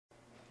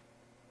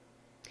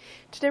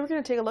Today we're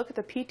going to take a look at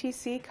the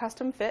PTC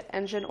Custom Fit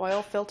Engine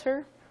Oil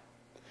Filter.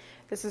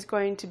 This is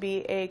going to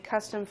be a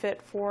custom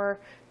fit for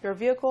your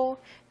vehicle.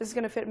 This is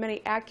going to fit many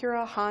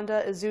Acura,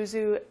 Honda,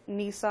 Isuzu,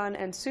 Nissan,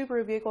 and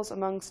Subaru vehicles,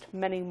 amongst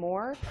many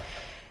more.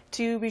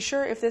 To be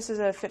sure if this is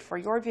a fit for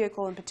your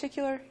vehicle in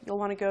particular, you'll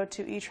want to go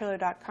to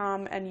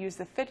etrailer.com and use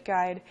the fit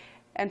guide,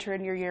 enter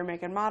in your year,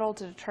 make, and model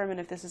to determine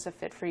if this is a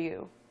fit for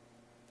you.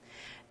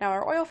 Now,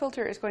 our oil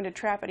filter is going to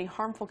trap any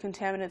harmful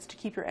contaminants to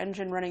keep your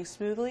engine running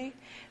smoothly.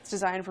 It's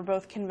designed for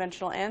both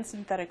conventional and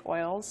synthetic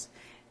oils.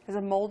 It has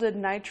a molded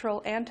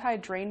nitrile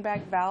anti-drain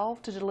back valve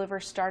to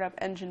deliver startup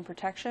engine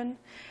protection,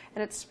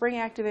 and its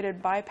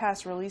spring-activated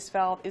bypass release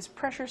valve is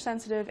pressure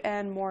sensitive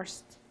and more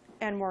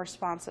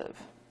responsive.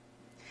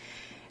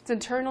 Its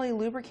internally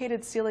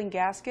lubricated sealing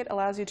gasket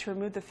allows you to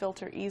remove the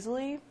filter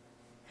easily,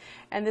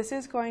 and this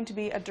is going to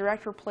be a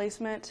direct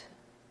replacement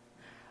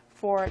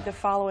for the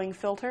following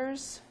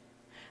filters.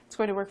 It's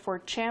going to work for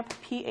Champ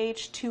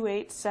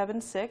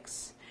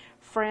PH2876,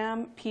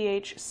 FRAM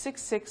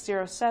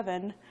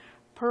PH6607,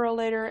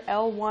 Purolator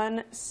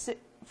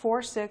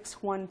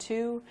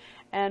L14612,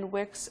 and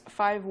Wix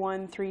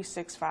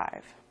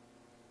 51365.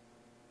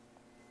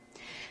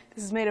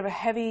 This is made of a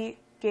heavy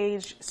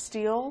gauge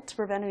steel to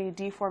prevent any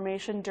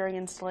deformation during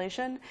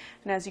installation,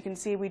 and as you can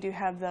see, we do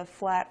have the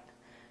flat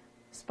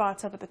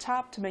spots up at the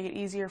top to make it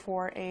easier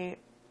for a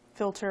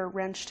filter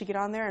wrench to get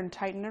on there and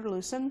tighten or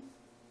loosen.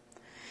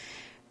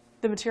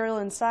 The material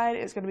inside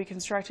is going to be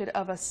constructed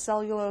of a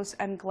cellulose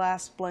and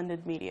glass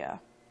blended media.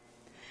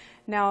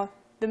 Now,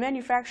 the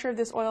manufacturer of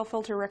this oil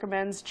filter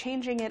recommends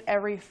changing it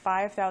every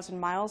 5,000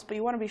 miles, but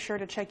you want to be sure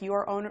to check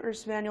your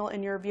owner's manual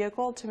in your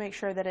vehicle to make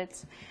sure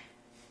that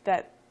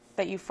that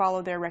you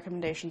follow their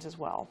recommendations as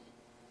well.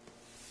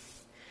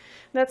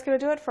 That's going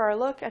to do it for our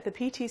look at the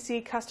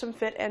PTC Custom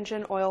Fit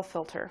Engine Oil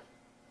Filter.